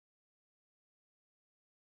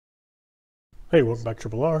Hey, welcome back to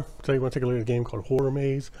Triple R. Today we're going to take a look at a game called Horror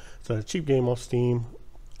Maze. It's a cheap game off Steam.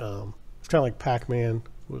 It's kind of like Pac-Man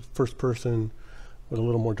with first person with a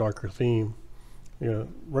little more darker theme. You're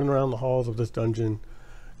running around the halls of this dungeon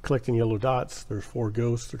collecting yellow dots. There's 4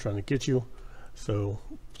 ghosts. They're trying to get you. So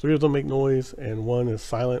 3 of them make noise and 1 is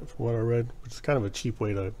silent from what I read, which is kind of a cheap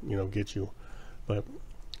way to get you. But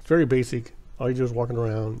it's very basic. All you do is walking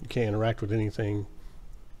around. You can't interact with anything.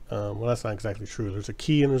 Well, that's not exactly true. There's a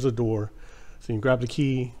key and there's a door. So you can grab the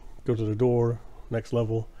key, go to the door, next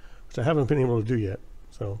level, which I haven't been able to do yet.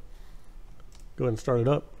 So go ahead and start it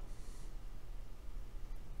up.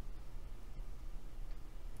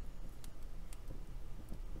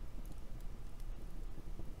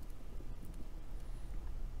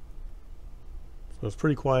 So it's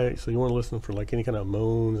pretty quiet, so you want to listen for like any kind of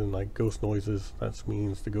moans and like ghost noises. That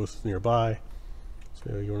means the ghost is nearby.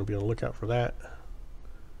 So you want to be on the lookout for that,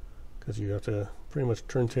 because you have to pretty much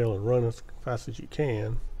turn tail and run as fast as you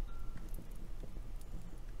can.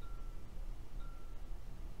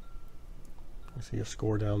 You see your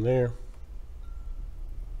score down there.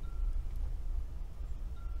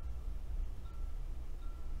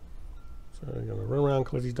 So you're going to run around,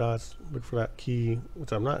 collect these dots, look for that key,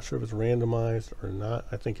 which I'm not sure if it's randomized or not.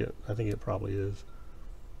 I think it probably is.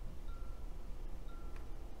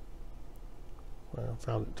 Well, I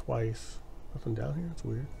found it twice. Nothing down here. It's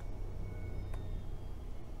weird.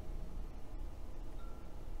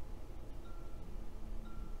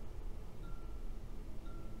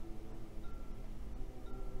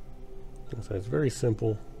 So it's very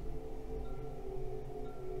simple.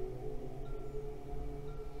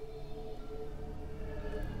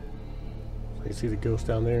 So you see the ghost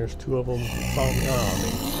down there. There's 2 of them. Oh,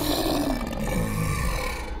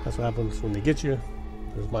 man. That's what happens when they get you.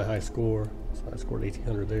 There's my high score. So I scored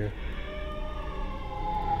 1800 there.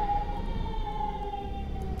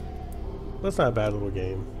 That's not a bad little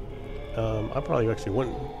game. I probably actually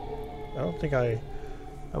wouldn't. I don't think I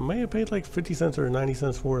may have paid like 50 cents or 90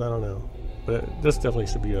 cents for it. I don't know. But this definitely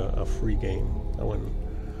should be a free game. I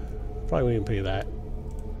probably wouldn't pay that.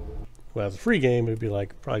 Well, as a free game, it'd be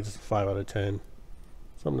like probably just a 5 out of 10.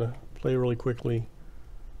 Something to play really quickly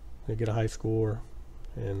and get a high score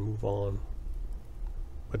and move on.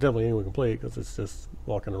 But definitely anyone can play it because it's just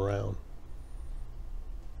walking around.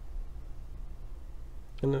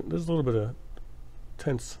 And there's a little bit of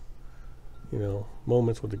tense,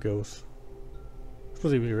 moments with the ghosts.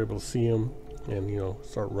 Especially if you're able to see them and,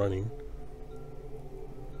 start running.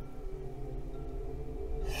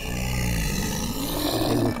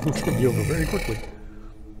 It can be over very quickly.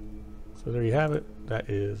 So there you have it. That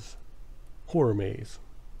is Horror Maze.